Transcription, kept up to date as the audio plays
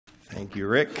Thank you,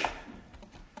 Rick.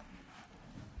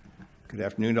 Good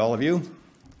afternoon to all of you.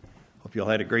 Hope you all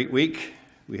had a great week.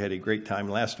 We had a great time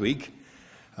last week.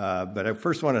 But I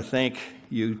first want to thank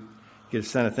you,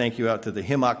 send a thank you out to the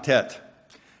hymn octet.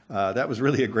 That was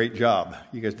really a great job.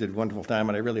 You guys did a wonderful time,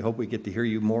 and I really hope we get to hear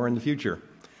you more in the future.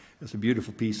 It's a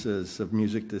beautiful pieces of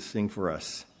music to sing for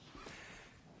us.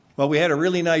 Well, we had a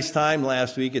really nice time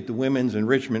last week at the Women's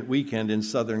Enrichment Weekend in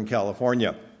Southern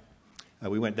California.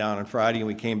 We went down on Friday and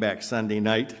we came back Sunday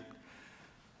night.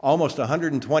 Almost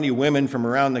 120 women from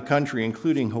around the country,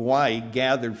 including Hawaii,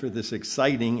 gathered for this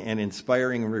exciting and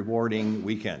inspiring and rewarding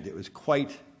weekend. It was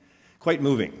quite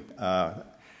moving.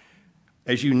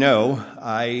 As you know,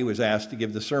 I was asked to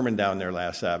give the sermon down there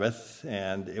last Sabbath,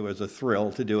 and it was a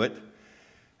thrill to do it.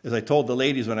 As I told the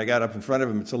ladies when I got up in front of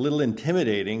them, it's a little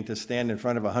intimidating to stand in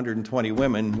front of 120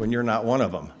 women when you're not one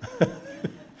of them.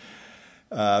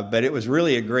 But it was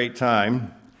really a great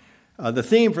time. The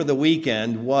theme for the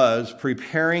weekend was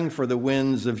preparing for the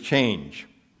winds of change.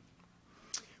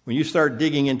 When you start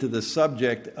digging into the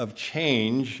subject of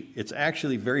change, it's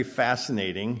actually very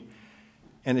fascinating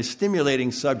and a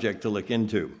stimulating subject to look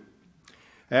into.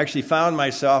 I actually found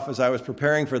myself, as I was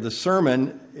preparing for the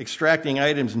sermon, extracting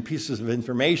items and pieces of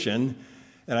information,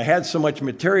 and I had so much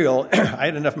material, I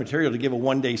had enough material to give a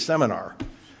one-day seminar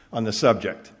on the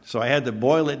subject. So I had to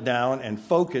boil it down and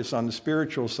focus on the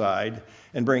spiritual side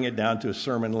and bring it down to a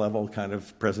sermon-level kind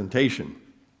of presentation.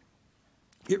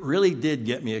 It really did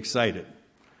get me excited.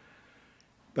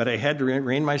 But I had to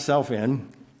rein myself in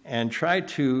and try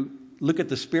to look at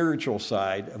the spiritual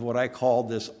side of what I call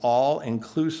this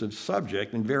all-inclusive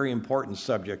subject and very important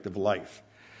subject of life.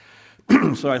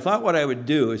 So I thought what I would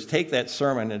do is take that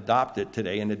sermon and adopt it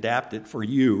today and adapt it for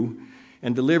you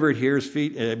and deliver it here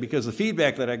because the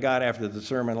feedback that I got after the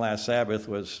sermon last Sabbath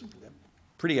was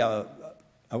pretty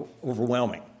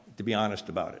overwhelming, to be honest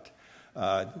about it.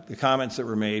 The comments that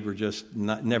were made were just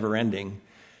never-ending.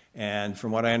 And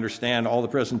from what I understand, all the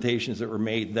presentations that were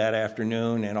made that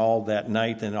afternoon and all that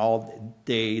night and all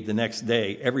day the next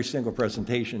day, every single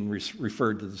presentation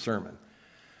referred to the sermon.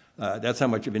 That's how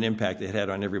much of an impact it had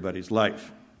on everybody's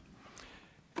life.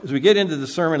 As we get into the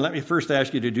sermon, let me first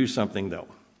ask you to do something, though.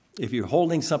 If you're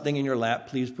holding something in your lap,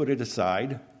 please put it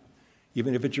aside,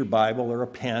 even if it's your Bible or a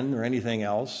pen or anything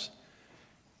else.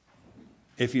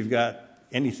 If you've got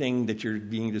anything that you're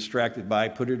being distracted by,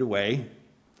 put it away.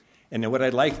 And then what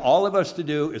I'd like all of us to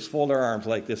do is fold our arms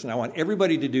like this, and I want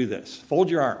everybody to do this. Fold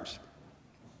your arms.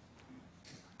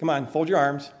 Come on, fold your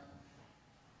arms.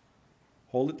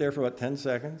 Hold it there for about 10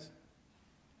 seconds.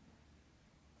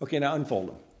 Okay, now unfold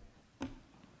them.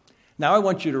 Now I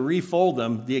want you to refold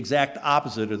them the exact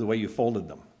opposite of the way you folded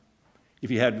them.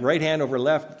 If you had right hand over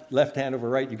left, left hand over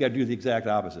right, you've got to do the exact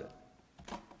opposite.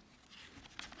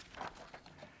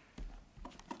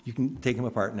 You can take them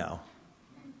apart now.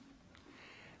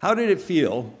 How did it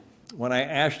feel when I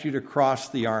asked you to cross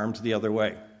the arms the other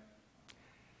way?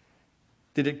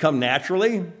 Did it come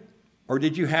naturally, or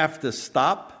did you have to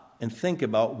stop and think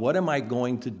about, what am I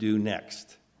going to do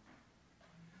next?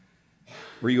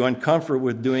 Were you uncomfortable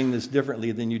with doing this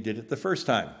differently than you did it the first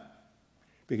time?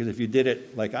 Because if you did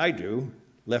it like I do,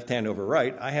 left hand over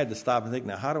right, I had to stop and think,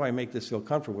 now how do I make this feel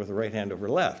comfortable with the right hand over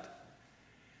left?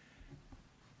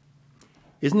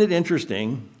 Isn't it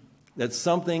interesting that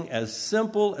something as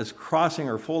simple as crossing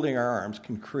or folding our arms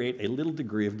can create a little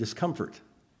degree of discomfort?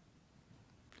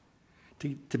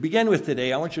 To begin with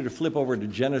today, I want you to flip over to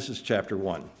Genesis chapter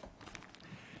 1.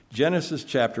 Genesis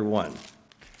chapter 1.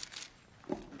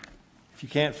 If you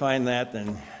can't find that,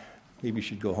 then maybe you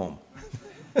should go home.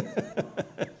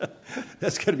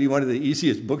 That's going to be one of the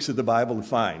easiest books of the Bible to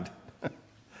find.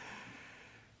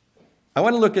 I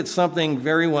want to look at something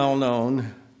very well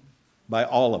known by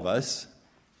all of us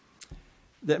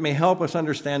that may help us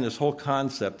understand this whole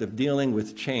concept of dealing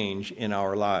with change in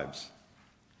our lives.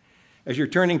 As you're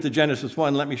turning to Genesis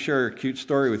 1, let me share a cute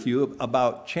story with you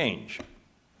about change.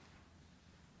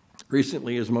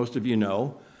 Recently, as most of you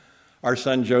know, our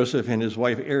son Joseph and his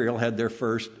wife Ariel had their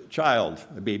first child,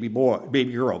 a baby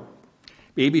girl.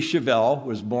 Baby Chevelle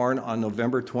was born on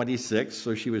November 26th,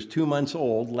 so she was 2 months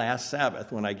old last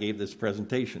Sabbath when I gave this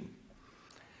presentation.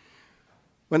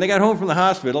 When they got home from the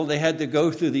hospital, they had to go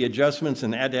through the adjustments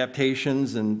and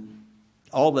adaptations and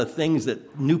all the things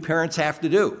that new parents have to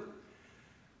do.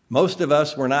 Most of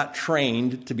us were not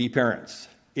trained to be parents.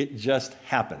 It just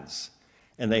happens.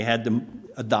 And they had to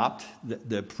adopt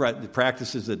the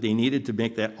practices that they needed to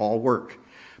make that all work.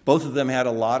 Both of them had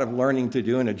a lot of learning to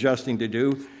do and adjusting to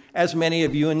do, as many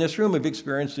of you in this room have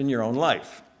experienced in your own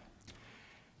life.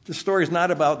 The story's not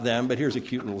about them, but here's a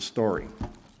cute little story.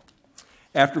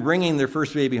 After bringing their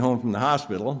first baby home from the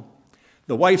hospital,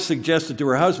 The wife suggested to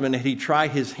her husband that he try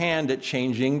his hand at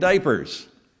changing diapers.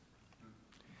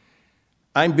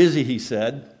 "I'm busy," he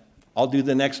said. "I'll do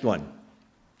the next one."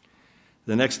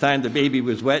 The next time the baby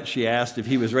was wet, she asked if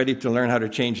he was ready to learn how to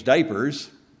change diapers.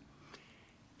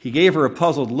 He gave her a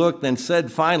puzzled look, then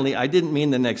said finally, "I didn't mean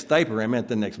the next diaper, I meant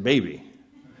the next baby."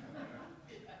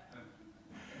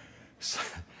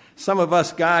 Some of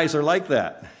us guys are like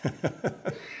that.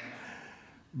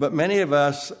 But many of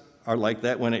us are like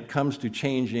that when it comes to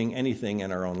changing anything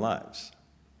in our own lives.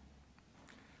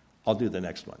 I'll do the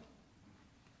next one.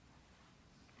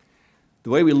 The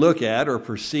way we look at or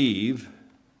perceive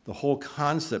the whole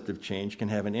concept of change can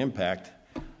have an impact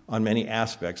on many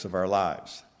aspects of our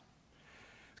lives.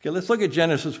 Okay, let's look at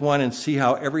Genesis 1 and see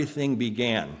how everything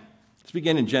began. Let's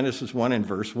begin in Genesis 1 and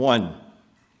verse 1.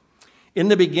 "In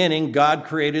the beginning, God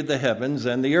created the heavens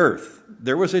and the earth.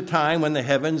 There was a time when the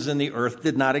heavens and the earth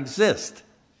did not exist.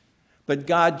 But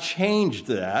God changed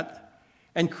that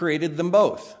and created them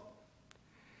both.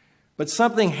 But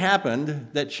something happened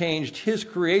that changed his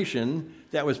creation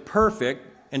that was perfect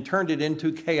and turned it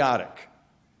into chaotic.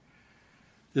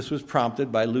 This was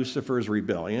prompted by Lucifer's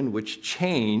rebellion, which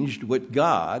changed what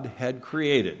God had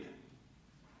created."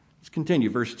 Let's continue,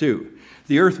 verse 2.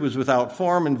 "The earth was without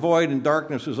form and void, and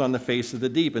darkness was on the face of the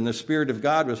deep, and the Spirit of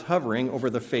God was hovering over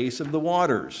the face of the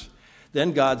waters.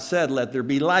 Then God said, 'Let there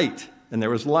be light,' and there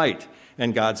was light.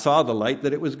 And God saw the light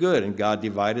that it was good, and God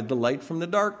divided the light from the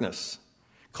darkness.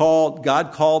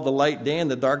 God called the light day, and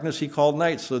the darkness he called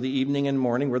night, so the evening and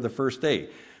morning were the first day.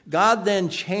 God then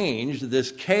changed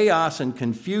this chaos and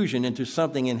confusion into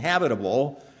something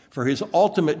inhabitable for his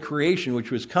ultimate creation,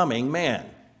 which was coming, man.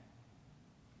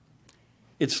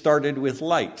 It started with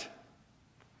light.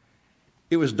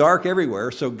 It was dark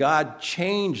everywhere, so God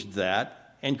changed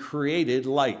that and created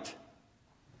light.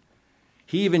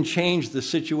 He even changed the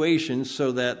situation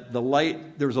so that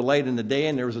there was a light in the day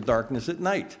and there was a darkness at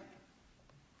night.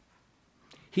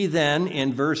 He then,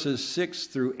 in verses 6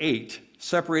 through 8,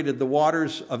 separated the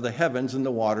waters of the heavens and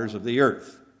the waters of the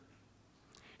earth.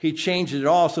 He changed it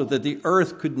all so that the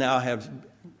earth could now have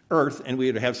earth, and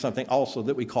we would have something also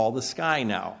that we call the sky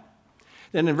now.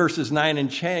 Then in verses 9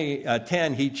 and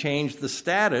 10, he changed the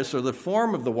status or the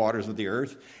form of the waters of the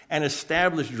earth and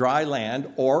established dry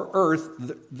land or earth,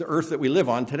 the earth that we live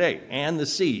on today, and the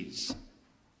seas.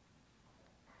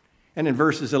 And in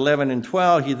verses 11 and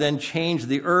 12, he then changed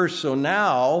the earth, so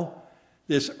now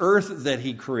this earth that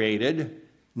he created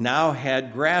now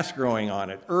had grass growing on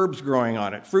it, herbs growing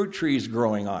on it, fruit trees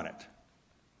growing on it.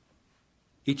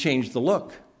 He changed the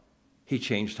look. He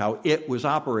changed how it was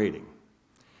operating.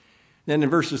 Then in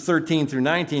verses 13 through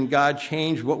 19, God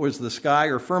changed what was the sky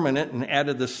or firmament and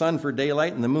added the sun for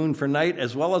daylight and the moon for night,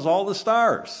 as well as all the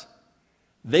stars.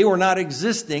 They were not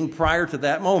existing prior to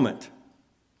that moment.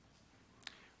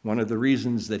 One of the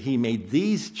reasons that he made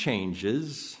these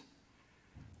changes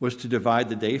was to divide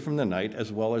the day from the night,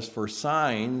 as well as for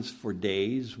signs for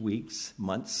days, weeks,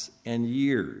 months, and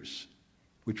years,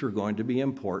 which were going to be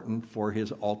important for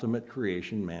his ultimate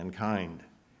creation, mankind,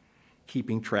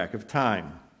 keeping track of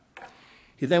time.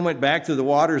 He then went back to the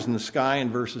waters and the sky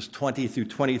in verses 20 through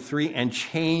 23 and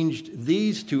changed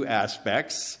these two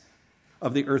aspects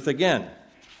of the earth again,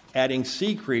 adding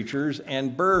sea creatures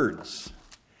and birds.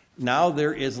 Now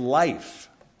there is life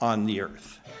on the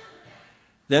earth.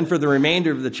 Then for the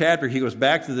remainder of the chapter, he goes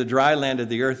back to the dry land of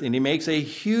the earth and he makes a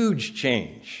huge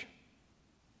change.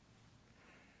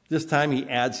 This time he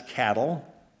adds cattle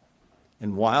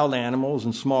and wild animals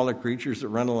and smaller creatures that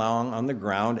run along on the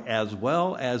ground, as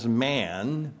well as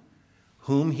man,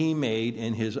 whom he made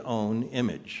in his own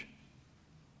image.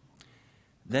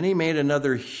 Then he made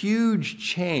another huge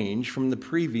change from the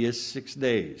previous 6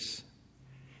 days.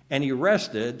 And he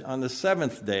rested on the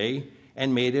seventh day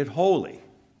and made it holy.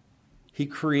 He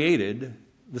created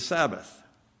the Sabbath.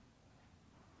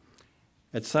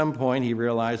 At some point, he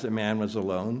realized that man was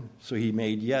alone, so he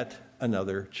made yet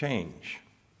another change.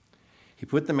 He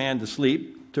put the man to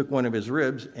sleep, took one of his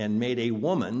ribs, and made a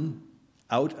woman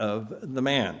out of the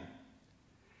man.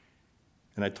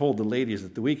 And I told the ladies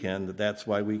at the weekend that that's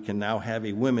why we can now have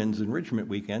a women's enrichment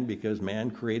weekend, because man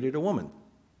created a woman.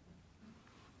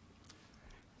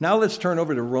 Now let's turn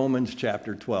over to Romans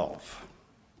chapter 12.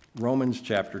 Romans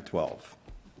chapter 12.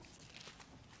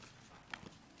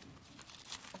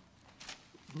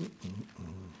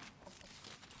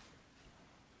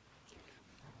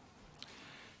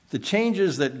 The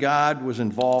changes that God was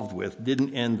involved with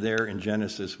didn't end there in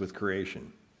Genesis with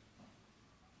creation.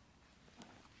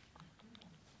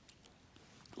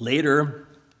 Later,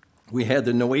 we had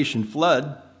the Noachian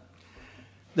flood,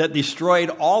 that destroyed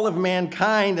all of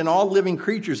mankind and all living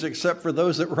creatures except for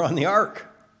those that were on the ark.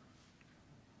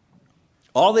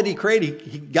 All that he created,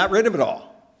 he got rid of it all.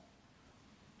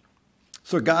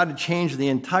 So God had changed the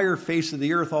entire face of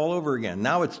the earth all over again.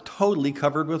 Now it's totally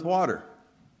covered with water.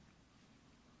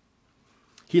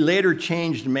 He later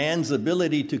changed man's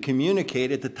ability to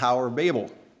communicate at the Tower of Babel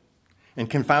and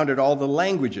confounded all the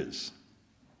languages.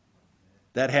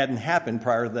 That hadn't happened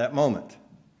prior to that moment.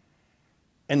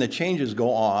 And the changes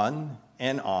go on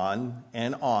and on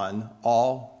and on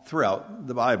all throughout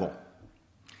the Bible.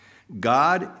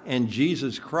 God and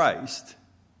Jesus Christ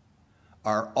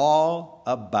are all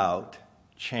about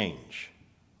change.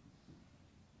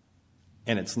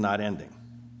 And it's not ending.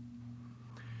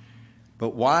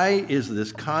 But why is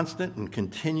this constant and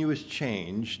continuous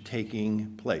change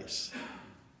taking place?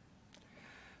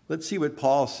 Let's see what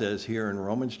Paul says here in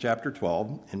Romans chapter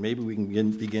 12, and maybe we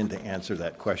can begin to answer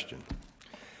that question.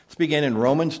 Let's begin in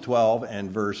Romans 12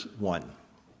 and verse 1.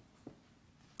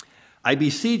 I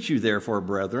beseech you, therefore,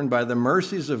 brethren, by the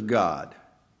mercies of God,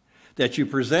 that you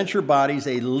present your bodies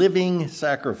a living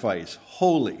sacrifice,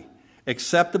 holy,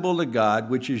 acceptable to God,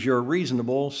 which is your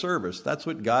reasonable service. That's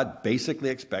what God basically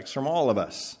expects from all of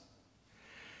us.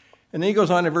 And then he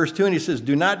goes on in verse 2 and he says,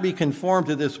 do not be conformed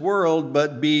to this world,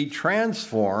 but be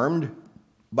transformed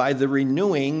by the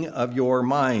renewing of your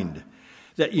mind,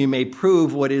 that you may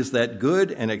prove what is that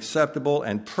good and acceptable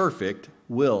and perfect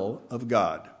will of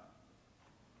God.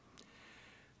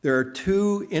 There are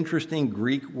two interesting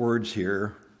Greek words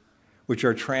here which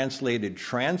are translated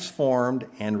transformed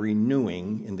and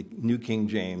renewing in the New King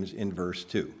James in verse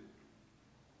 2.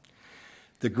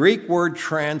 The Greek word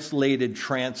translated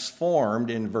transformed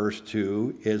in verse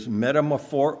 2 is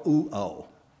metamorphouo.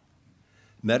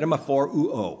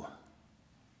 Metamorphouo.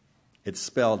 It's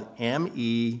spelled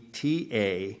metamorphoo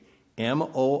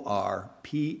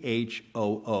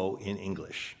in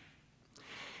English.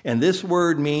 And this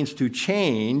word means to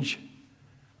change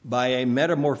by a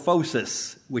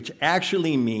metamorphosis, which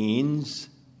actually means,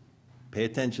 pay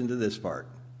attention to this part,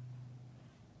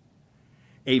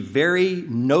 a very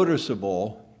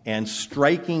noticeable and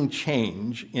striking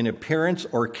change in appearance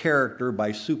or character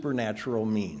by supernatural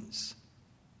means.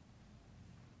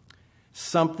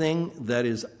 Something that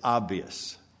is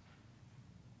obvious.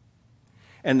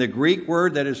 And the Greek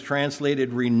word that is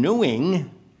translated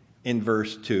renewing in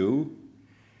verse 2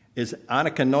 is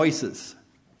anakinoisis.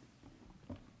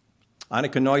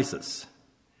 Anakinoisis.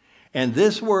 And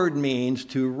this word means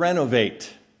to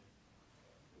renovate.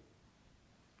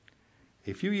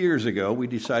 A few years ago, we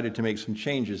decided to make some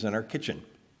changes in our kitchen.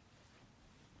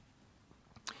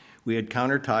 We had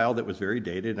counter tile that was very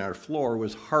dated, and our floor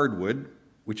was hardwood,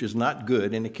 which is not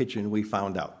good in a kitchen, we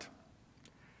found out.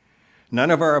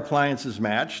 None of our appliances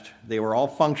matched. They were all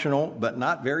functional, but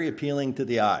not very appealing to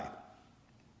the eye.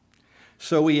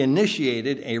 So we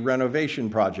initiated a renovation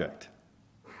project.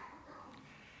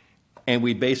 And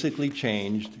we basically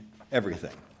changed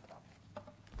everything.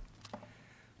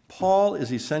 Paul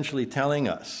is essentially telling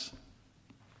us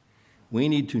we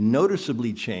need to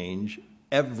noticeably change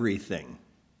everything,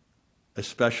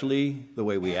 especially the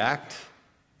way we act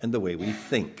and the way we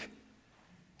think.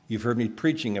 You've heard me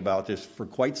preaching about this for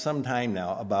quite some time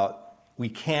now, about we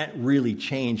can't really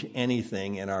change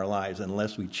anything in our lives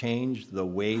unless we change the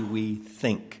way we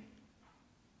think.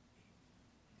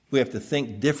 We have to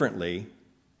think differently,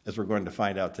 as we're going to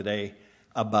find out today,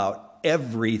 about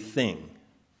everything.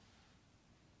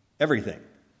 Everything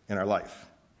in our life.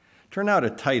 Turn now to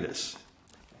Titus.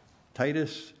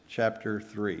 Titus chapter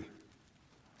 3.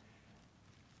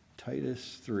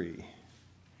 Titus 3,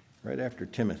 right after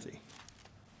Timothy.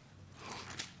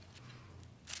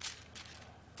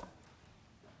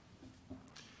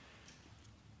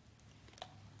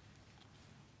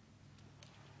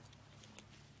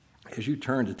 As you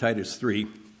turn to Titus 3,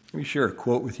 let me share a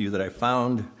quote with you that I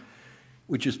found,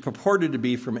 which is purported to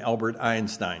be from Albert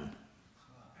Einstein.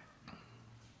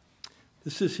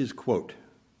 This is his quote.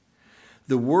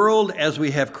 The world as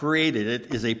we have created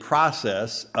it is a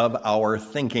process of our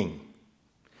thinking.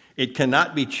 It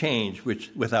cannot be changed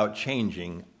without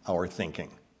changing our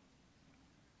thinking.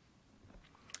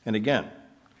 And again,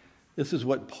 this is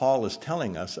what Paul is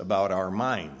telling us about our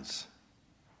minds.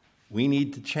 We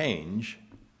need to change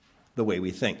the way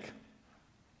we think.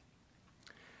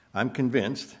 I'm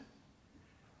convinced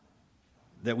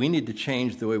that we need to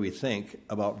change the way we think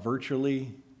about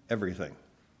virtually everything.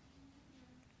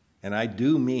 And I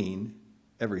do mean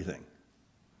everything.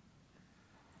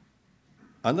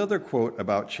 Another quote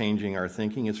about changing our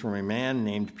thinking is from a man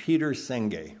named Peter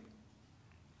Senge.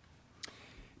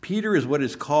 Peter is what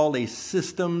is called a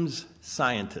systems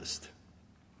scientist.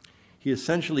 He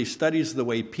essentially studies the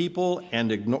way people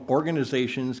and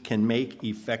organizations can make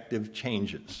effective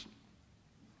changes.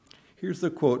 Here's the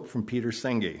quote from Peter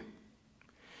Senge.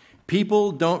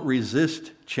 People don't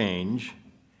resist change,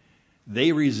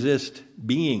 they resist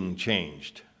being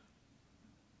changed.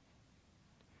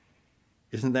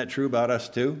 Isn't that true about us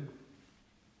too?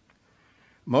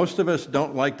 Most of us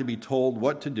don't like to be told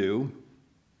what to do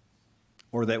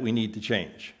or that we need to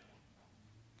change.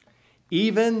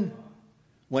 Even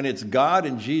when it's God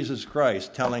and Jesus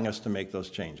Christ telling us to make those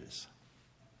changes.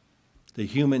 The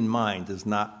human mind does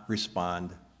not respond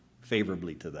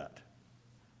favorably to that.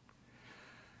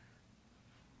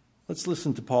 Let's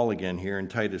listen to Paul again here in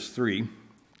Titus 3,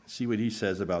 see what he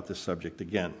says about this subject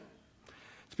again.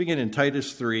 Let's begin in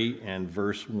Titus 3 and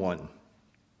verse 1.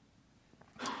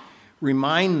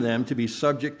 Remind them to be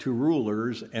subject to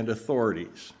rulers and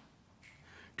authorities,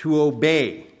 to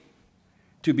obey,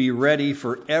 to be ready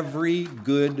for every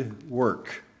good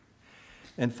work.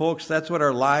 And folks, that's what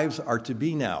our lives are to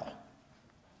be now.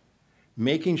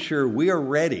 Making sure we are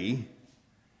ready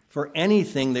for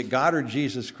anything that God or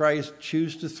Jesus Christ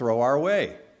choose to throw our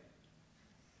way.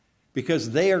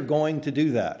 Because they are going to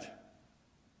do that.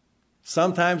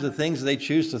 Sometimes the things they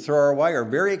choose to throw our way are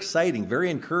very exciting,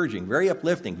 very encouraging, very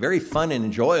uplifting, very fun and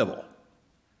enjoyable.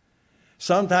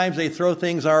 Sometimes they throw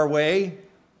things our way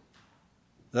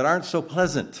that aren't so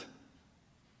pleasant.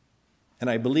 And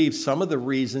I believe some of the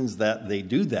reasons that they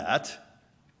do that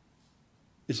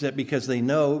is that because they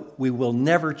know we will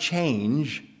never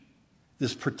change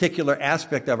this particular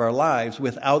aspect of our lives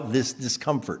without this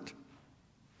discomfort.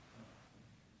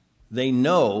 They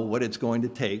know what it's going to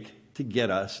take to get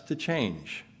us to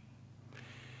change.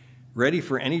 Ready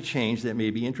for any change that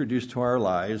may be introduced to our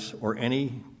lives or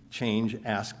any change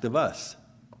asked of us.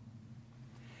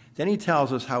 Then he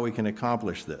tells us how we can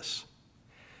accomplish this.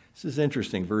 This is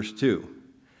interesting, verse 2.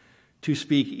 To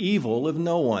speak evil of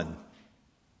no one.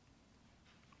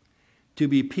 To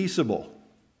be peaceable.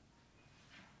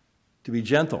 To be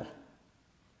gentle.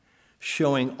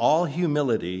 Showing all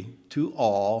humility to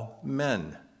all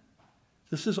men.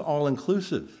 This is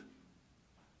all-inclusive.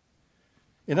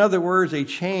 In other words, a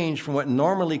change from what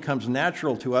normally comes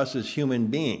natural to us as human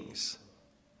beings.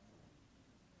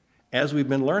 As we've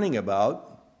been learning about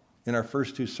in our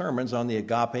first two sermons on the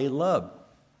agape love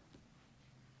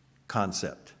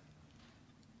concept.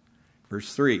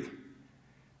 Verse 3,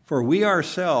 for we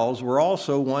ourselves were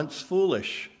also once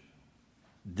foolish,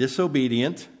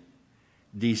 disobedient,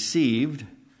 deceived,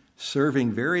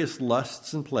 serving various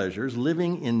lusts and pleasures,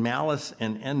 living in malice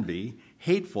and envy,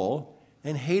 hateful,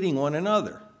 and hating one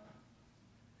another.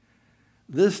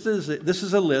 This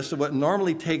is a list of what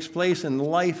normally takes place in the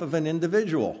life of an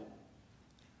individual.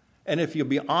 And if you'll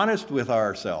be honest with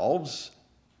ourselves,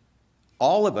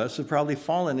 all of us have probably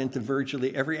fallen into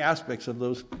virtually every aspect of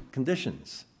those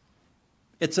conditions.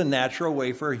 It's a natural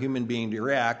way for a human being to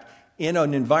react in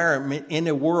an environment, in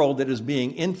a world that is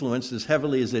being influenced as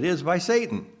heavily as it is by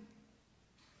Satan.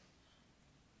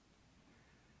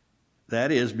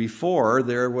 That is, before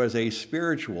there was a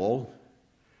spiritual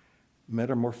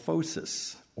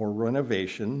metamorphosis or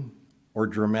renovation or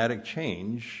dramatic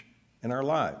change in our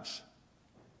lives.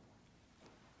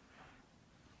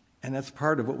 And that's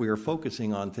part of what we are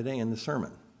focusing on today in the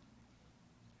sermon.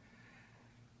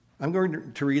 I'm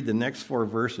going to read the next 4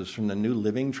 verses from the New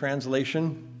Living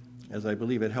Translation, as I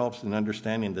believe it helps in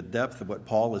understanding the depth of what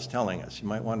Paul is telling us. You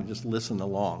might want to just listen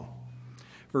along.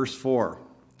 Verse 4,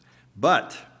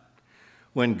 but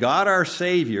when God our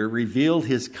Savior revealed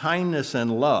his kindness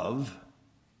and love,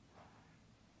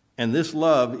 and this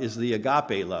love is the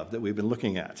agape love that we've been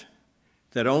looking at,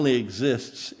 that only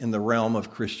exists in the realm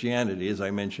of Christianity, as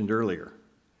I mentioned earlier.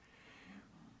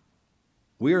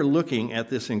 We are looking at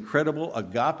this incredible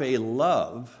agape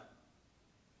love,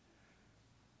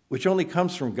 which only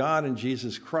comes from God and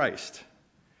Jesus Christ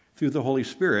through the Holy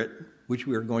Spirit, which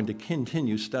we are going to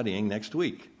continue studying next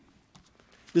week.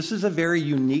 This is a very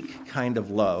unique kind of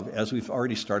love, as we've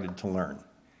already started to learn.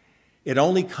 It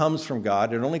only comes from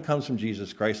God, it only comes from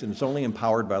Jesus Christ, and it's only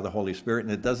empowered by the Holy Spirit,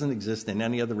 and it doesn't exist in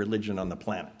any other religion on the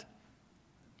planet.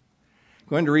 I'm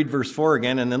going to read verse 4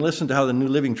 again, and then listen to how the New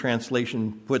Living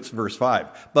Translation puts verse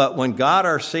 5. But when God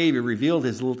our Savior revealed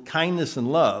his kindness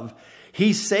and love,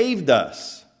 he saved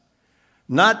us,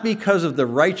 not because of the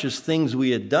righteous things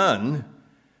we had done,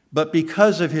 but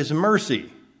because of his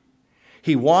mercy.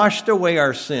 He washed away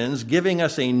our sins, giving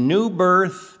us a new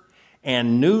birth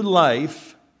and new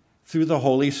life through the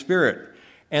Holy Spirit.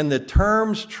 And the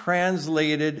terms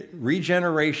translated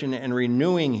regeneration and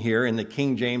renewing here in the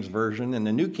King James Version and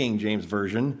the New King James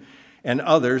Version and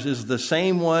others is the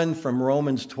same one from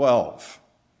Romans 12,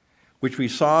 which we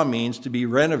saw means to be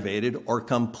renovated or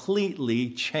completely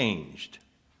changed.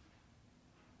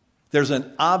 There's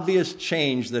an obvious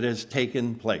change that has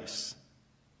taken place.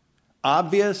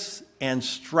 Obvious and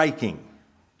striking.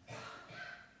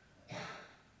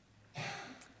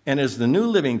 And as the New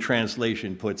Living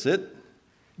Translation puts it,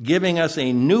 giving us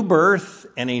a new birth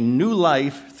and a new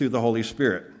life through the Holy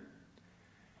Spirit.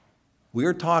 We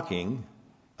are talking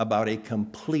about a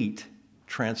complete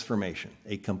transformation,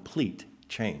 a complete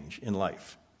change in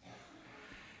life.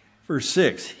 Verse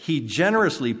 6, He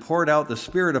generously poured out the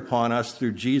Spirit upon us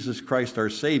through Jesus Christ our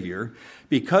Savior.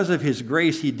 Because of His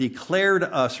grace, He declared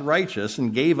us righteous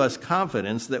and gave us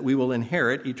confidence that we will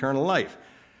inherit eternal life.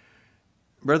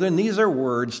 Brethren, these are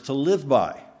words to live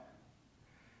by,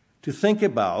 to think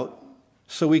about,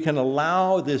 so we can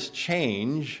allow this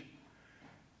change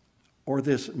or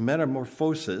this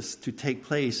metamorphosis to take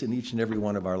place in each and every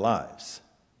one of our lives.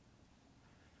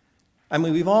 I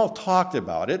mean, we've all talked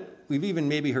about it. We've even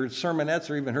maybe heard sermonettes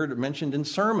or even heard it mentioned in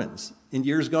sermons in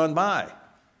years gone by,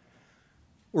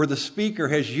 where the speaker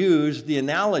has used the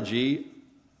analogy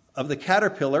of the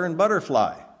caterpillar and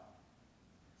butterfly.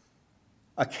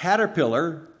 A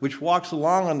caterpillar, which walks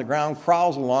along on the ground,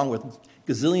 crawls along with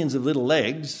gazillions of little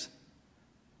legs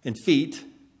and feet,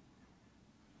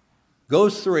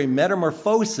 goes through a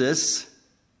metamorphosis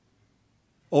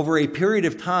over a period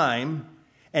of time,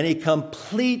 and a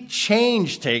complete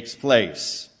change takes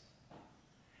place.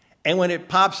 And when it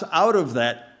pops out of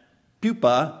that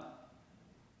pupa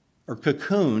or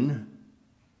cocoon,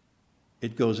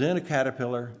 it goes in a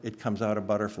caterpillar, it comes out a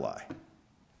butterfly.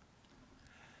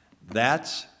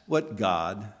 That's what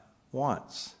God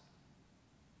wants.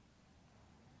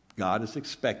 God is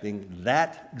expecting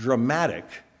that dramatic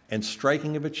and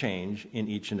striking of a change in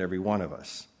each and every one of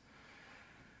us.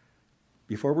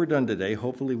 Before we're done today,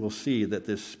 hopefully we'll see that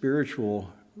this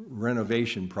spiritual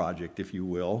renovation project, if you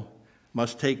will,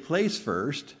 must take place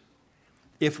first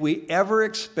if we ever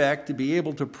expect to be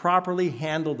able to properly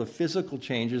handle the physical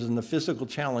changes and the physical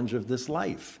challenge of this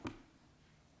life.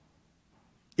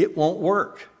 It won't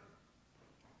work.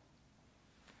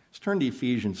 Let's turn to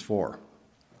Ephesians 4.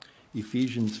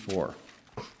 Ephesians 4.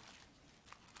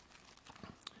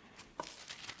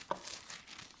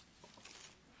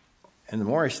 And the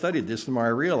more I studied this, the more I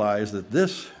realized that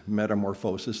this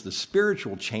metamorphosis, the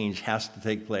spiritual change, has to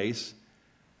take place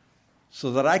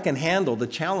so that I can handle the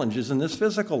challenges in this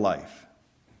physical life.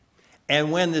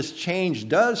 And when this change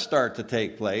does start to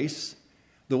take place,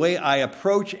 the way I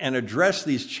approach and address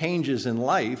these changes in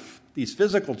life, these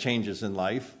physical changes in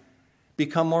life,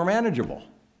 become more manageable.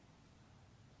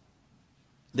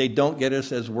 They don't get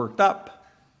us as worked up.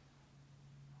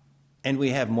 And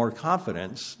we have more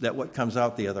confidence that what comes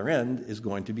out the other end is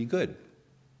going to be good,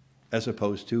 as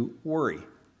opposed to worry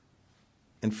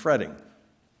and fretting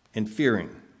and fearing.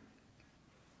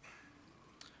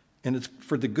 And it's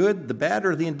for the good, the bad,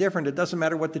 or the indifferent. It doesn't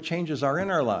matter what the changes are in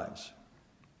our lives.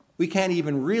 We can't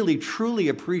even really, truly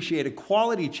appreciate a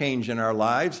quality change in our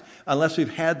lives unless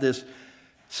we've had this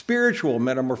spiritual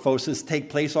metamorphosis take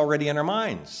place already in our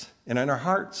minds and in our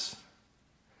hearts.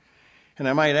 And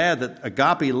I might add that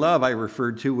agape love I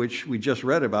referred to, which we just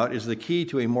read about, is the key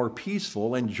to a more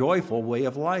peaceful and joyful way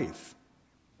of life.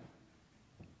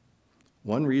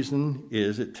 One reason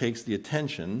is it takes the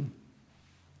attention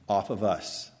off of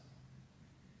us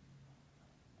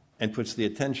and puts the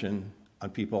attention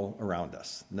on people around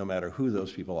us, no matter who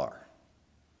those people are.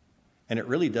 And it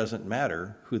really doesn't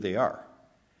matter who they are,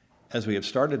 as we have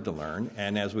started to learn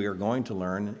and as we are going to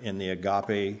learn in the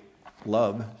agape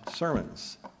love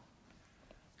sermons.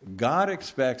 God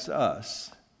expects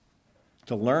us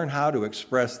to learn how to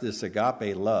express this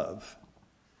agape love,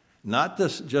 not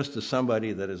just to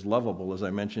somebody that is lovable, as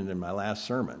I mentioned in my last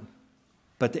sermon,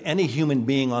 but to any human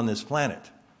being on this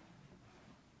planet.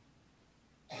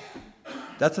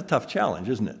 That's a tough challenge,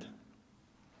 isn't it?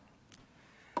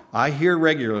 I hear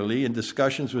regularly in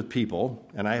discussions with people,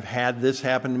 and I've had this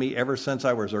happen to me ever since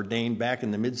I was ordained back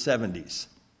in the mid-'70s.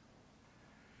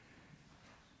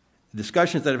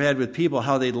 Discussions that I've had with people,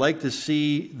 how they'd like to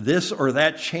see this or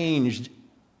that changed,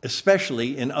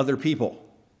 especially in other people.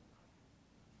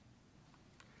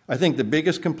 I think the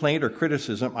biggest complaint or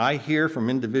criticism I hear from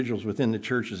individuals within the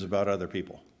church is about other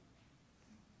people.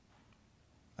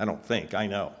 I don't think, I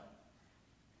know.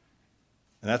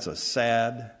 And that's a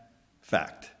sad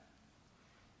fact.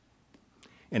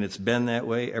 And it's been that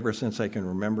way ever since I can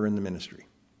remember in the ministry.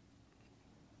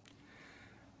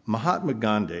 Mahatma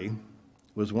Gandhi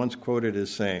was once quoted as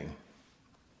saying,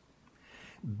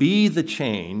 "Be the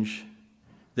change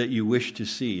that you wish to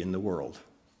see in the world."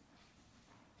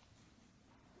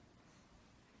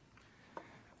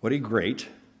 What a great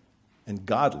and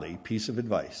godly piece of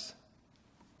advice.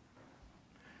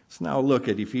 Let's now look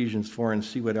at Ephesians 4 and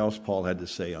see what else Paul had to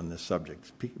say on this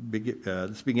subject.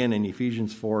 Let's begin in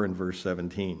Ephesians 4 and verse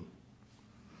 17.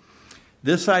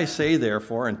 This I say,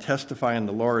 therefore, and testify in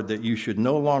the Lord, that you should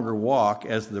no longer walk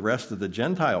as the rest of the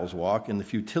Gentiles walk in the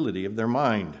futility of their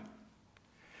mind,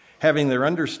 having their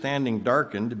understanding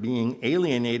darkened, being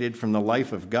alienated from the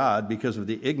life of God because of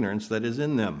the ignorance that is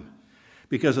in them,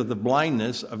 because of the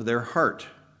blindness of their heart,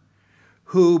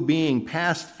 who, being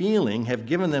past feeling, have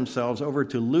given themselves over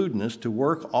to lewdness, to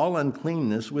work all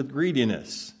uncleanness with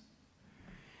greediness.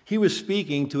 He was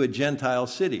speaking to a Gentile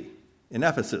city in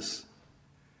Ephesus.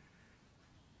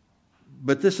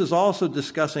 But this is also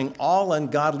discussing all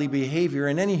ungodly behavior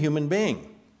in any human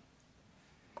being,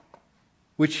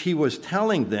 which he was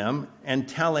telling them and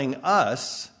telling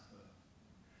us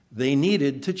they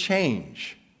needed to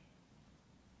change.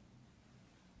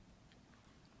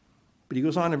 But he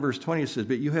goes on in verse 20, he says,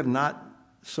 but you have not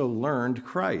so learned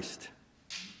Christ.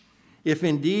 If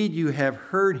indeed you have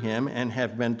heard him and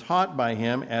have been taught by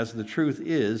him as the truth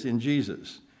is in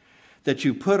Jesus, that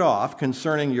you put off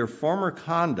concerning your former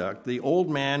conduct the old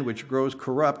man which grows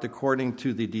corrupt according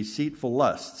to the deceitful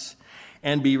lusts,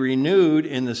 and be renewed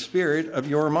in the spirit of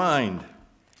your mind,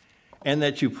 and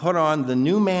that you put on the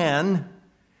new man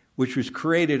which was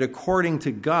created according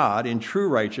to God in true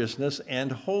righteousness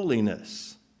and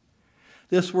holiness.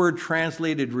 This word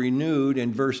translated renewed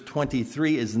in verse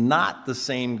 23 is not the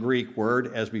same Greek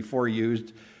word as before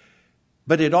used,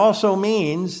 but it also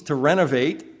means to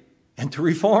renovate and to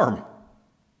reform,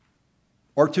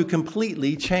 or to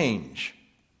completely change.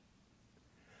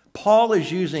 Paul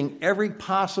is using every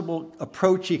possible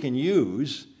approach he can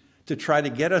use to try to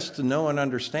get us to know and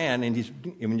understand. And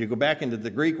when you go back into the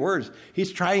Greek words,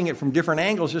 he's trying it from different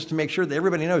angles just to make sure that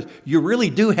everybody knows you really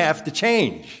do have to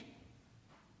change.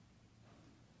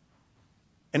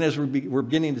 And as we're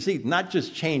beginning to see, not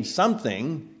just change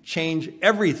something, change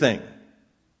everything.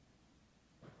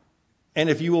 And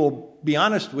if you will be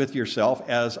honest with yourself,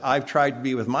 as I've tried to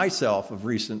be with myself of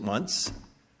recent months,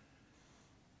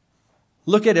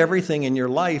 look at everything in your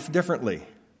life differently.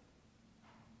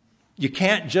 You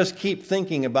can't just keep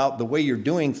thinking about the way you're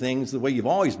doing things the way you've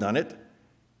always done it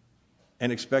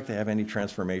and expect to have any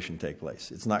transformation take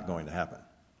place. It's not going to happen.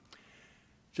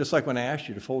 Just like when I asked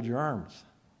you to fold your arms.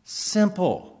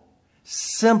 Simple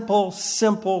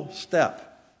step.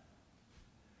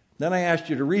 Then I asked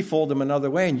you to refold them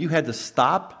another way, and you had to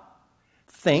stop,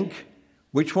 think,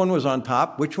 which one was on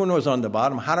top, which one was on the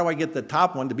bottom, how do I get the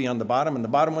top one to be on the bottom and the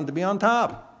bottom one to be on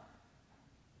top?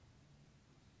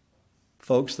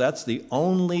 Folks, that's the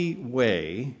only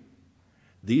way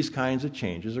these kinds of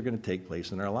changes are going to take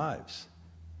place in our lives.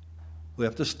 We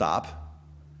have to stop,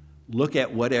 look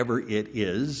at whatever it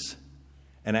is,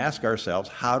 and ask ourselves,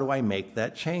 how do I make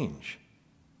that change?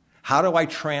 How do I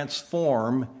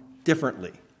transform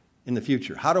differently in the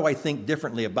future? How do I think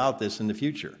differently about this in the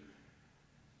future?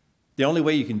 The only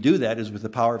way you can do that is with the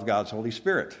power of God's Holy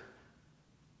Spirit.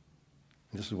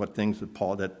 This is what things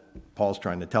that Paul's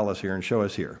trying to tell us here and show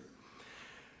us here.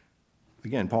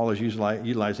 Again, Paul is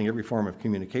utilizing every form of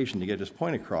communication to get his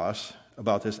point across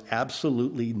about this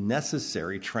absolutely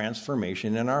necessary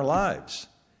transformation in our lives.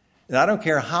 And I don't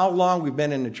care how long we've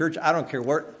been in the church. I don't care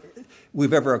what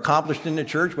we've ever accomplished in the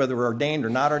church, whether we're ordained or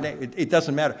not ordained. It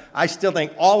doesn't matter. I still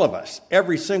think all of us,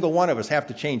 every single one of us, have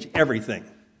to change everything.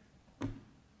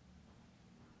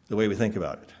 The way we think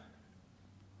about it.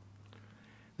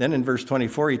 Then in verse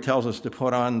 24, he tells us to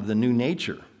put on the new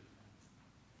nature,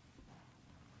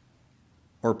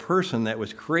 or person that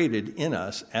was created in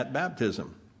us at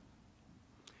baptism,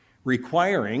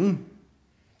 requiring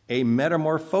a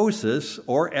metamorphosis,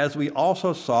 or as we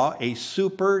also saw, a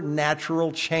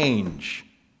supernatural change.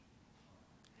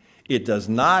 It does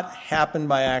not happen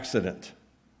by accident.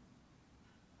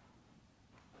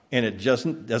 And it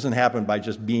doesn't happen by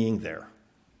just being there.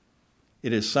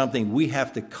 It is something we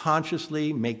have to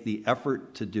consciously make the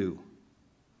effort to do.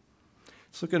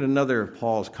 Let's look at another of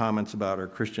Paul's comments about our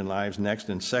Christian lives next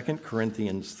in 2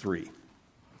 Corinthians 3.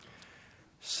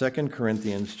 2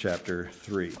 Corinthians chapter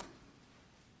 3.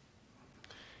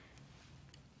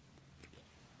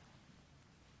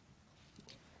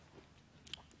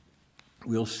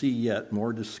 We'll see yet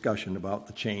more discussion about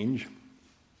the change,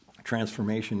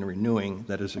 transformation, and renewing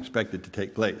that is expected to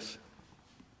take place.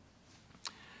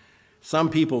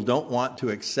 Some people don't want to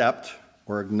accept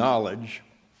or acknowledge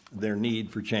their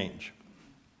need for change.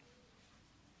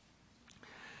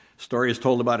 A story is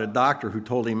told about a doctor who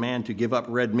told a man to give up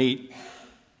red meat,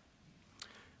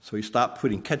 so he stopped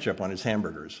putting ketchup on his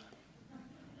hamburgers.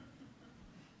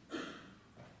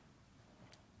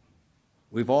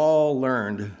 we've all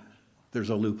learned there's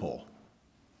a loophole.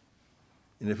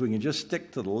 And if we can just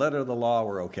stick to the letter of the law,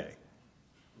 we're okay.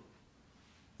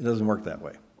 It doesn't work that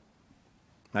way.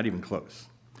 Not even close.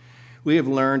 We have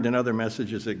learned in other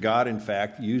messages that God, in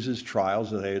fact, uses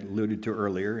trials, as I alluded to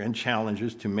earlier, and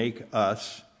challenges to make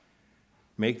us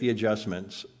make the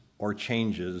adjustments or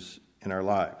changes in our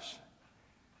lives.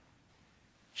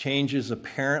 Changes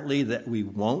apparently that we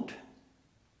won't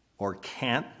or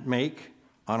can't make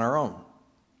on our own.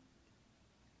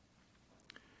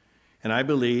 And I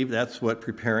believe that's what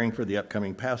preparing for the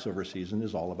upcoming Passover season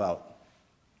is all about.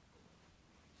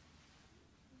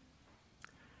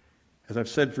 As I've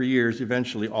said for years,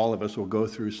 eventually all of us will go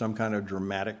through some kind of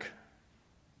dramatic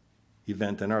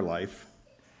event in our life,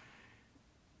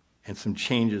 and some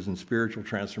changes and spiritual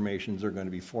transformations are going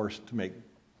to be forced to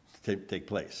take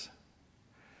place.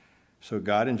 So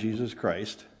God and Jesus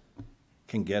Christ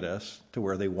can get us to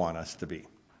where they want us to be,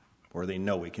 where they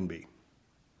know we can be,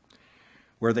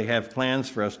 where they have plans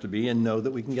for us to be and know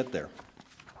that we can get there.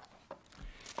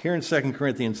 Here in 2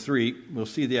 Corinthians 3, we'll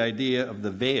see the idea of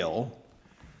the veil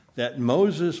that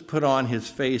Moses put on his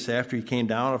face after he came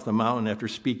down off the mountain after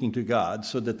speaking to God,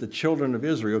 so that the children of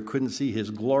Israel couldn't see his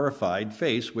glorified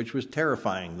face, which was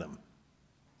terrifying them.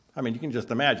 I mean, you can just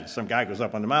imagine. Some guy goes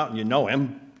up on the mountain, you know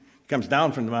him, he comes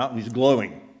down from the mountain, he's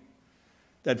glowing.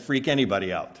 That'd freak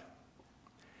anybody out.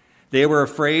 They were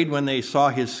afraid when they saw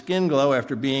his skin glow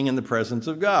after being in the presence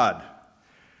of God.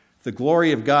 The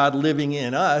glory of God living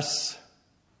in us,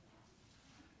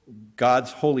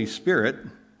 God's Holy Spirit,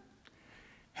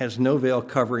 has no veil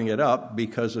covering it up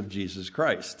because of Jesus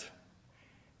Christ.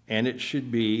 And it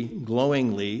should be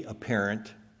glowingly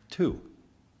apparent too.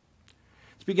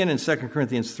 Let's begin in 2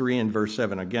 Corinthians 3 and verse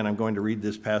 7. Again, I'm going to read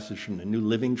this passage from the New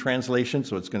Living Translation,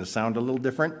 so it's going to sound a little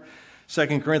different.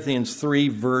 2 Corinthians 3,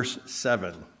 verse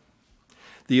 7.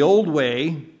 The old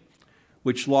way,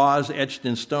 which laws etched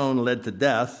in stone led to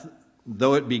death,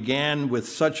 though it began with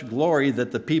such glory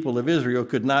that the people of Israel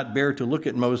could not bear to look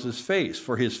at Moses' face,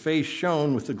 for his face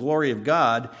shone with the glory of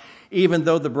God, even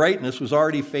though the brightness was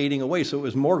already fading away. So it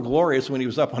was more glorious when he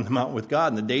was up on the mountain with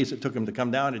God. In the days it took him to come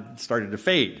down, it started to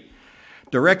fade.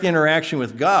 Direct interaction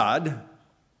with God,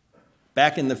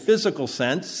 back in the physical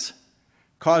sense,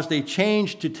 caused a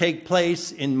change to take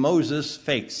place in Moses'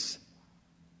 face.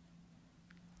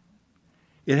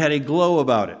 It had a glow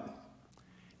about it.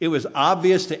 It was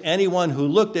obvious to anyone who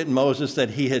looked at Moses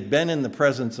that he had been in the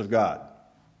presence of God.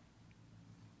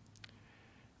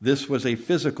 This was a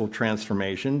physical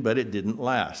transformation, but it didn't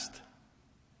last.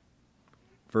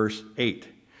 Verse 8.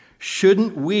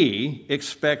 Shouldn't we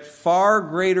expect far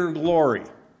greater glory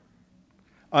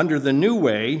under the new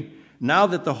way now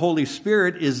that the Holy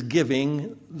Spirit is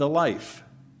giving the life?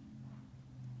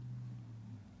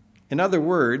 In other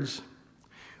words,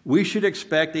 we should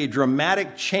expect a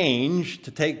dramatic change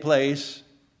to take place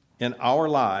in our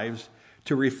lives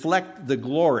to reflect the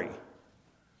glory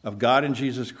of God and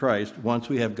Jesus Christ once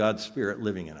we have God's Spirit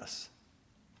living in us.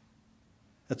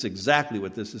 That's exactly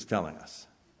what this is telling us.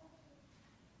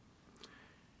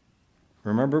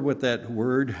 Remember what that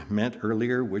word meant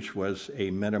earlier, which was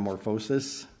a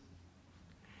metamorphosis?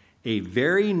 A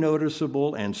very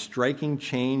noticeable and striking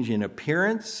change in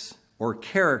appearance or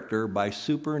character by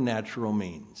supernatural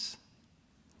means.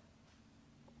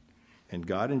 And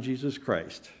God and Jesus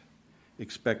Christ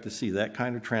expect to see that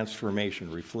kind of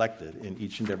transformation reflected in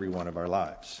each and every one of our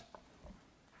lives.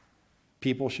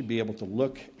 People should be able to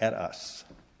look at us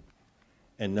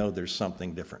and know there's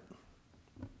something different.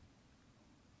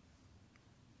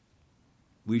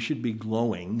 We should be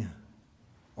glowing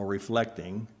or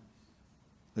reflecting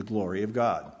the glory of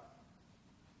God.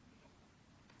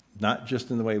 Not just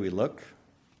in the way we look,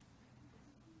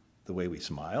 the way we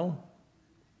smile,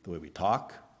 the way we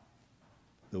talk,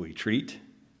 the way we treat,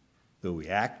 the way we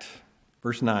act.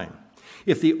 Verse 9.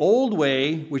 If the old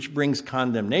way, which brings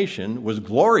condemnation, was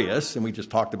glorious, and we just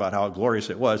talked about how glorious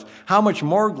it was, how much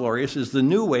more glorious is the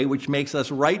new way, which makes us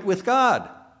right with God?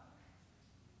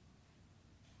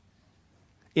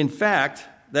 In fact,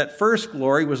 that first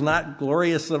glory was not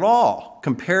glorious at all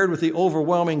compared with the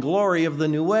overwhelming glory of the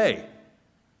new way.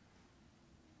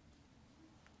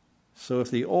 So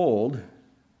if the old,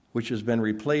 which has been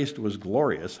replaced, was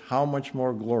glorious, how much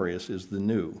more glorious is the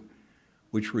new,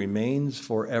 which remains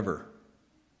forever?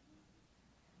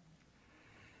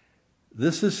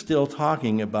 This is still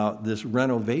talking about this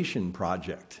renovation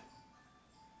project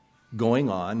going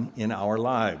on in our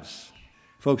lives.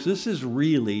 Folks, this is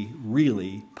really,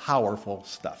 really powerful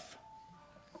stuff.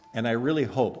 And I really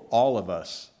hope all of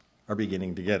us are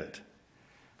beginning to get it.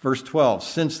 Verse 12,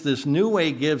 since this new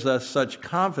way gives us such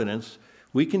confidence,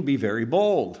 we can be very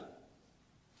bold.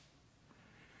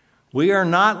 We are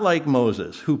not like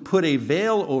Moses, who put a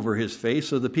veil over his face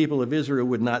so the people of Israel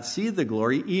would not see the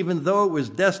glory, even though it was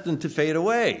destined to fade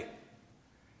away.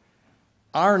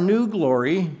 Our new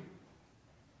glory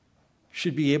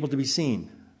should be able to be seen.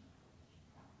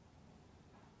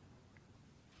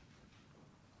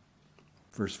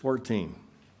 Verse 14.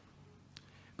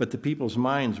 But the people's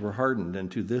minds were hardened,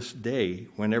 and to this day,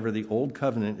 whenever the old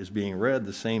covenant is being read,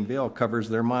 the same veil covers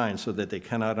their minds so that they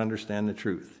cannot understand the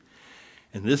truth.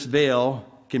 And this veil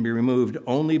can be removed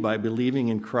only by believing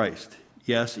in Christ.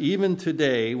 Yes, even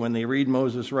today, when they read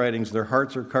Moses' writings, their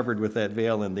hearts are covered with that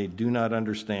veil and they do not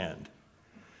understand.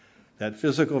 That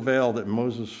physical veil that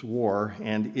Moses wore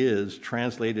and is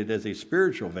translated as a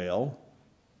spiritual veil,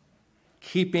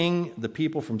 keeping the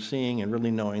people from seeing and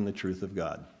really knowing the truth of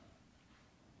God.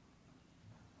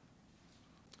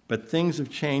 But things have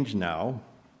changed now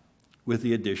with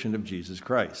the addition of Jesus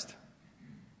Christ,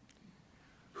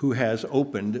 who has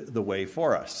opened the way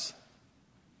for us.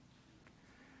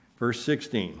 Verse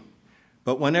 16,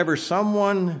 but whenever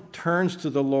someone turns to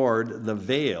the Lord, the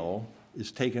veil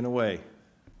is taken away.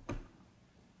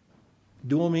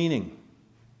 Dual meaning.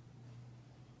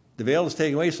 The veil is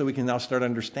taken away so we can now start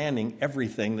understanding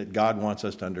everything that God wants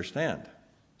us to understand.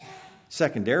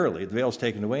 Secondarily, the veil is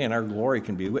taken away and our glory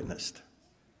can be witnessed.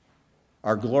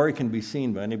 Our glory can be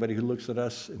seen by anybody who looks at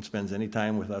us and spends any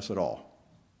time with us at all.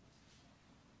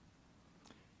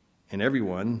 And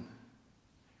everyone,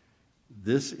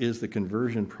 this is the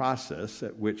conversion process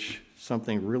at which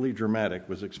something really dramatic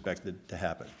was expected to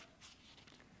happen.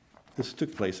 This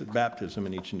took place at baptism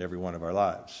in each and every one of our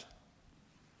lives.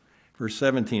 Verse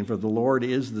 17, for the Lord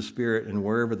is the Spirit, and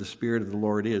wherever the Spirit of the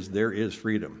Lord is, there is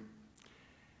freedom.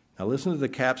 Now listen to the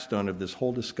capstone of this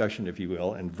whole discussion, if you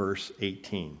will, in verse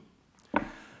 18.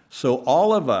 So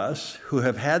all of us who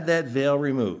have had that veil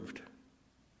removed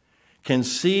can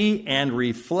see and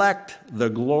reflect the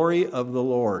glory of the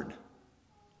Lord.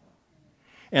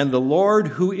 And the Lord,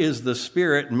 who is the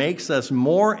Spirit, makes us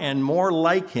more and more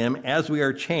like him as we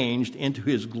are changed into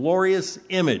his glorious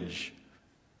image.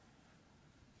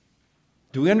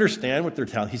 Do we understand what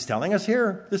he's telling us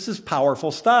here? This is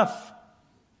powerful stuff.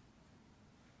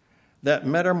 That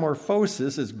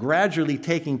metamorphosis is gradually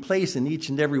taking place in each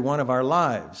and every one of our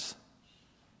lives,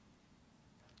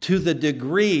 to the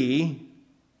degree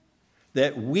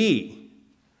that we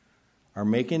are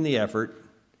making the effort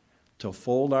to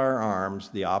fold our arms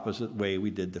the opposite way we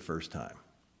did the first time.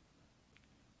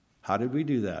 How did we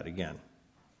do that? Again,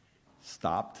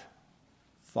 stopped,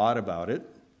 thought about it,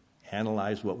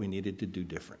 analyzed what we needed to do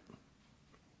different,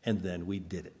 and then we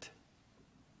did it.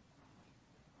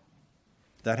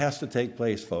 That has to take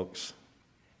place, folks,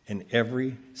 in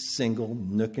every single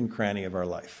nook and cranny of our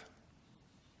life.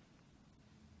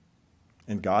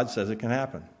 And God says it can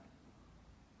happen.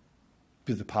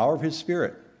 Through the power of his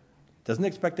Spirit. Doesn't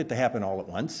expect it to happen all at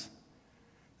once.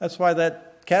 That's why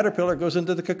that caterpillar goes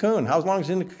into the cocoon. How long is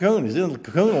he in the cocoon? He's in the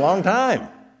cocoon a long time.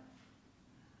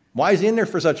 Why is he in there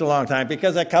for such a long time?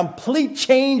 Because a complete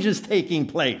change is taking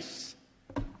place.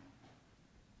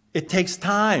 It takes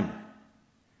time.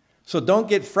 So don't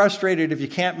get frustrated if you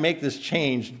can't make this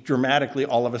change dramatically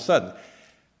all of a sudden.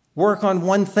 Work on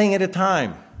one thing at a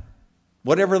time.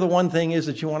 Whatever the one thing is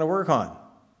that you want to work on.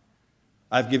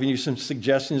 I've given you some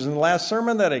suggestions in the last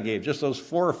sermon that I gave, just those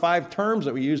 4 or 5 terms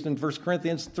that we used in 1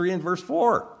 Corinthians 3 and verse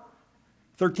 4,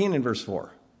 13 and verse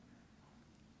 4.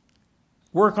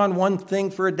 Work on one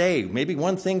thing for a day, maybe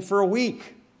one thing for a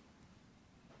week.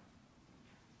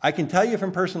 I can tell you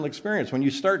from personal experience, when you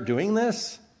start doing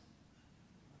this,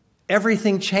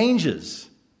 everything changes.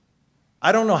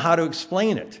 I don't know how to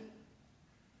explain it.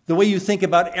 The way you think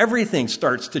about everything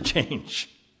starts to change.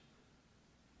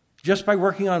 Just by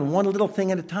working on one little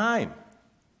thing at a time.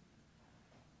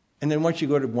 And then once you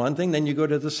go to one thing, then you go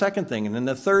to the second thing, and then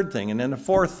the third thing, and then the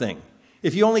fourth thing.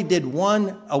 If you only did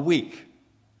one a week,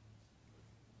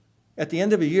 at the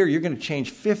end of a year, you're going to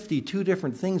change 52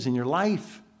 different things in your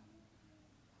life.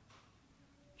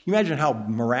 Can you imagine how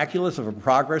miraculous of a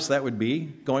progress that would be,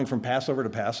 going from Passover to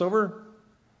Passover?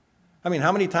 I mean,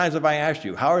 how many times have I asked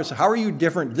you, how are you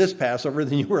different this Passover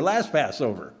than you were last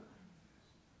Passover?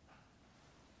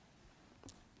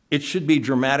 It should be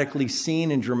dramatically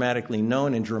seen and dramatically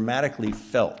known and dramatically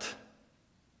felt.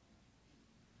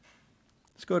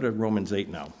 Let's go to Romans 8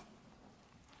 now.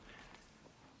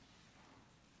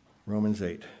 Romans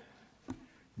 8.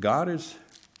 God is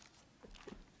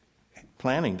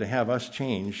planning to have us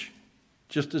change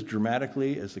just as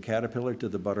dramatically as the caterpillar to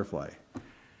the butterfly.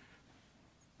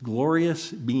 Glorious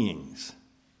beings.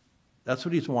 That's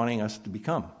what he's wanting us to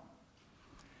become.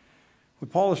 What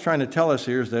Paul is trying to tell us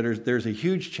here is that there's a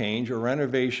huge change or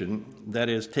renovation that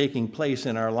is taking place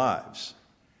in our lives.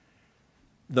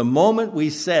 The moment we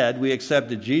said we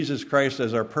accepted Jesus Christ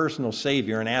as our personal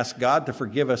Savior and asked God to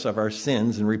forgive us of our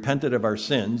sins and repented of our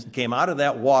sins, came out of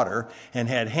that water and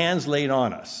had hands laid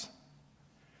on us,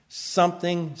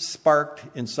 something sparked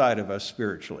inside of us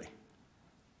spiritually.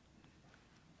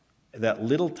 That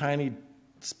little tiny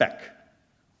speck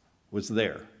was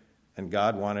there, and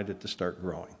God wanted it to start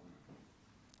growing.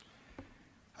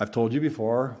 I've told you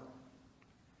before,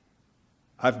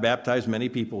 I've baptized many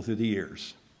people through the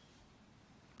years.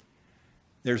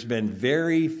 There's been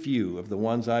very few of the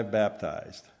ones I've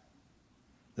baptized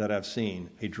that I've seen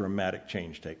a dramatic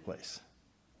change take place.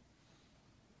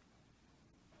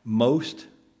 Most,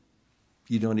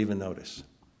 you don't even notice.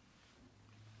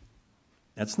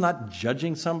 That's not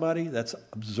judging somebody, that's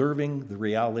observing the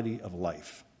reality of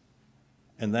life.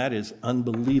 And that is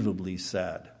unbelievably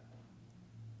sad.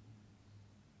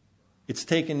 It's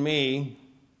taken me,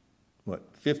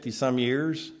 50-some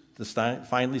years to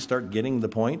finally start getting the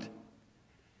point?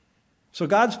 So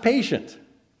God's patient,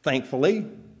 thankfully.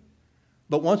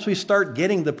 But once we start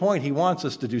getting the point, he wants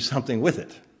us to do something with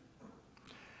it.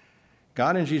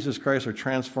 God and Jesus Christ are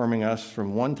transforming us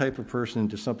from one type of person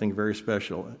into something very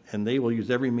special, and they will use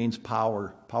every means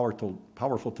powerful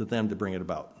to them to bring it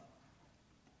about.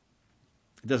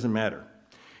 It doesn't matter.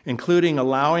 Including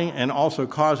allowing and also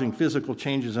causing physical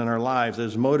changes in our lives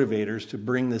as motivators to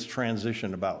bring this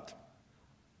transition about.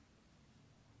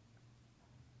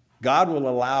 God will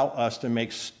allow us to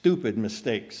make stupid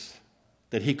mistakes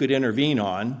that he could intervene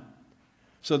on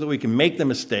so that we can make the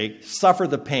mistake, suffer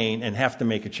the pain, and have to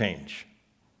make a change.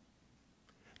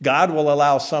 God will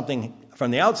allow something from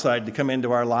the outside to come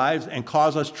into our lives and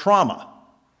cause us trauma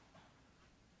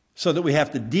so that we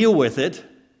have to deal with it,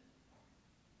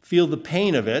 feel the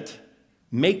pain of it,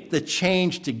 make the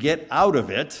change to get out of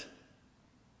it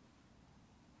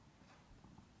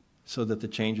so that the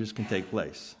changes can take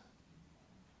place.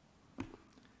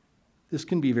 This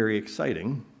can be very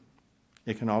exciting.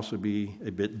 It can also be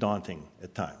a bit daunting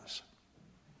at times.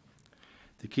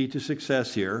 The key to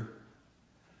success here,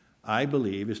 I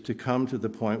believe, is to come to the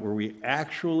point where we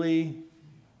actually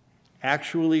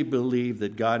believe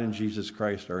that God and Jesus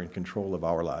Christ are in control of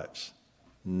our lives,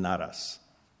 not us.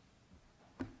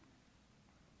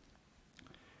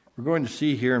 We're going to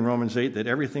see here in Romans 8 that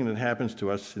everything that happens to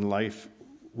us in life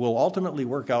will ultimately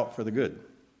work out for the good.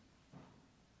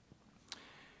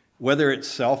 Whether it's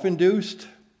self-induced,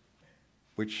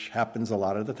 which happens a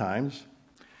lot of the times,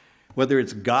 whether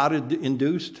it's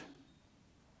God-induced,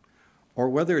 or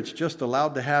whether it's just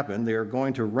allowed to happen, they are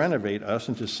going to renovate us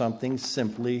into something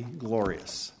simply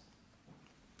glorious.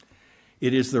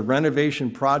 It is the renovation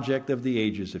project of the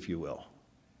ages, if you will.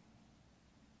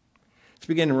 Let's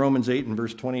begin in Romans 8 and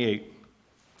verse 28.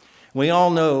 We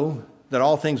all know that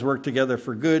all things work together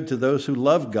for good to those who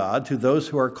love God, to those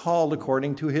who are called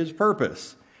according to his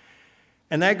purpose.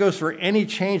 And that goes for any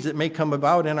change that may come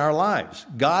about in our lives.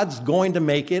 God's going to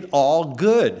make it all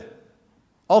good,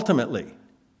 ultimately.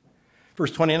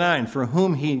 Verse 29, for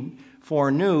whom he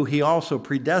foreknew, he also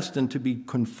predestined to be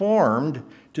conformed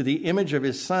to the image of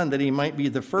his Son, that he might be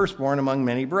the firstborn among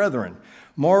many brethren.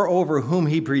 Moreover, whom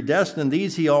he predestined,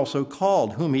 these he also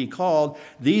called. Whom he called,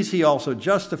 these he also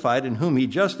justified. And whom he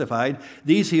justified,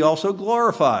 these he also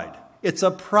glorified. It's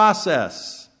a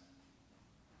process.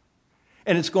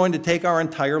 And it's going to take our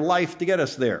entire life to get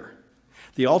us there.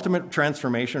 The ultimate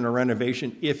transformation or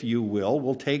renovation, if you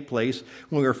will take place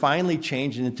when we are finally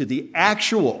changed into the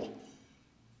actual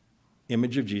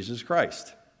image of Jesus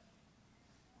Christ.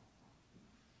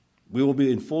 We will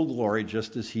be in full glory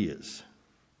just as he is.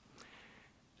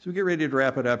 So we get ready to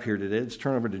wrap it up here today. Let's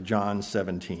turn over to John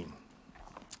 17.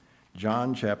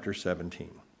 John chapter 17.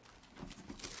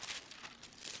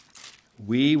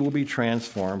 We will be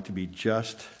transformed to be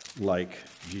just like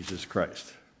Jesus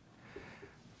Christ.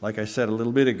 Like I said a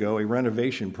little bit ago, a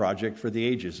renovation project for the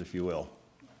ages, if you will.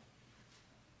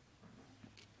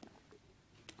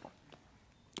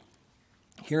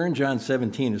 Here in John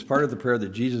 17 is part of the prayer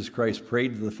that Jesus Christ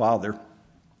prayed to the Father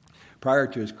prior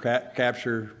to his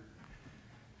capture,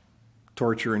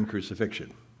 torture, and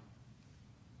crucifixion.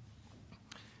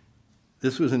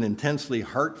 This was an intensely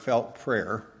heartfelt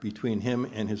prayer between him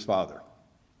and his Father.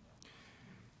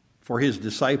 For his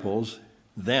disciples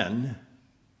then,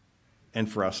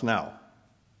 and for us now.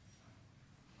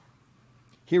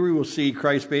 Here we will see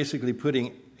Christ basically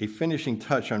putting a finishing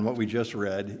touch on what we just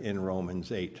read in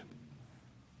Romans 8.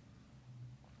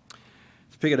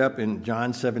 Let's pick it up in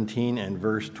John 17 and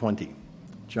verse 20.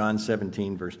 John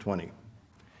 17, verse 20.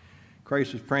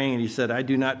 Christ was praying and he said, I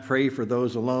do not pray for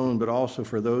those alone, but also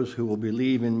for those who will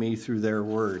believe in me through their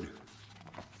word.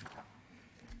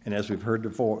 And as we've heard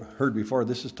before,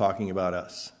 this is talking about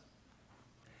us.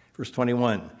 Verse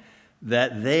 21,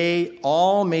 that they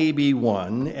all may be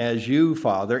one, as you,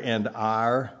 Father, and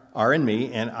are in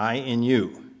me, and I in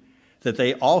you, that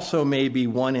they also may be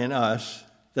one in us,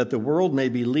 that the world may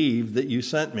believe that you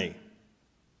sent me.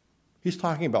 He's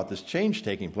talking about this change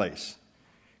taking place.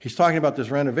 He's talking about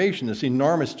this renovation, this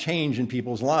enormous change in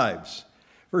people's lives.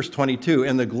 Verse 22,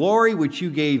 and the glory which you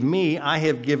gave me, I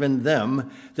have given them,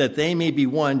 that they may be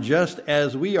one just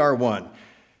as we are one.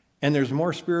 And there's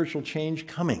more spiritual change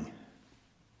coming.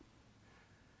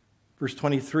 Verse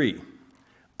 23,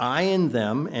 I in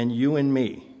them and you in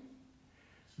me,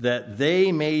 that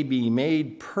they may be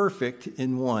made perfect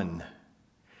in one,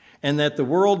 and that the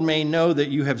world may know that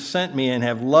you have sent me and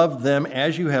have loved them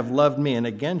as you have loved me. And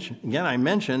again, I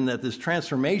mentioned that this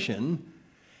transformation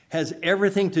has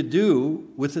everything to do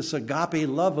with this agape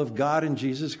love of God in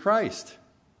Jesus Christ.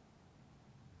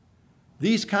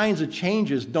 These kinds of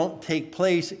changes don't take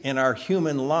place in our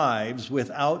human lives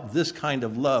without this kind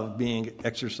of love being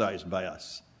exercised by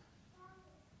us.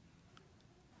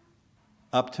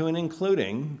 Up to and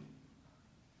including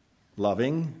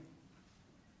loving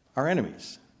our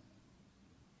enemies.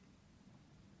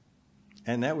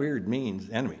 And that word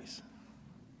means enemies.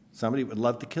 Somebody would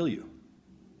love to kill you.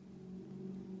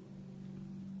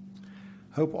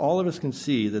 Hope all of us can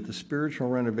see that the spiritual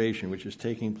renovation which is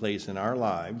taking place in our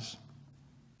lives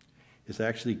is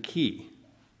actually key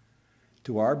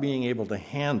to our being able to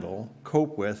handle,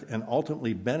 cope with, and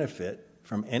ultimately benefit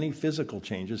from any physical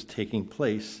changes taking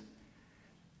place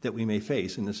that we may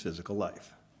face in this physical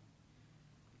life.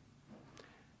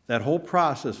 That whole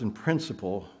process and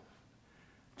principle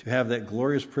to have that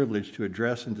glorious privilege to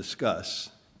address and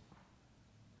discuss,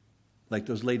 like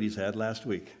those ladies had last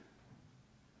week.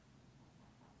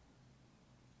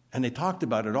 And they talked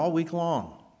about it all week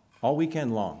long, all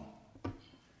weekend long.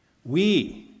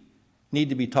 We need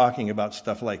to be talking about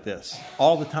stuff like this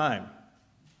all the time.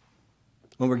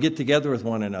 When we get together with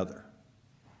one another,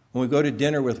 when we go to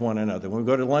dinner with one another, when we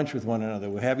go to lunch with one another,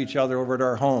 we have each other over at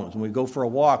our homes, when we go for a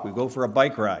walk, we go for a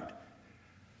bike ride.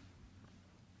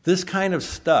 This kind of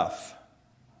stuff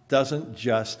doesn't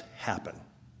just happen.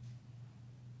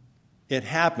 It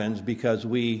happens because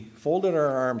we folded our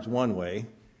arms one way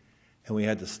and we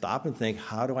had to stop and think,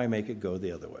 how do I make it go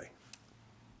the other way?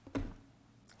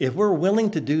 If we're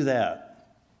willing to do that,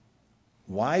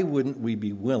 why wouldn't we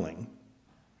be willing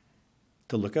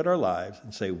to look at our lives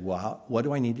and say, wow, what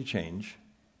do I need to change?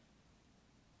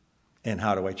 And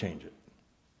how do I change it?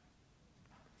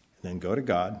 And then go to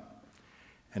God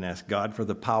and ask God for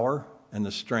the power and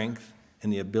the strength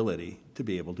and the ability to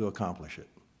be able to accomplish it.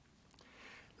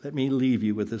 Let me leave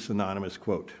you with this anonymous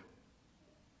quote.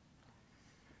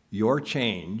 Your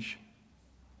change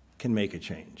can make a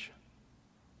change.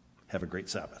 Have a great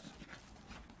Sabbath.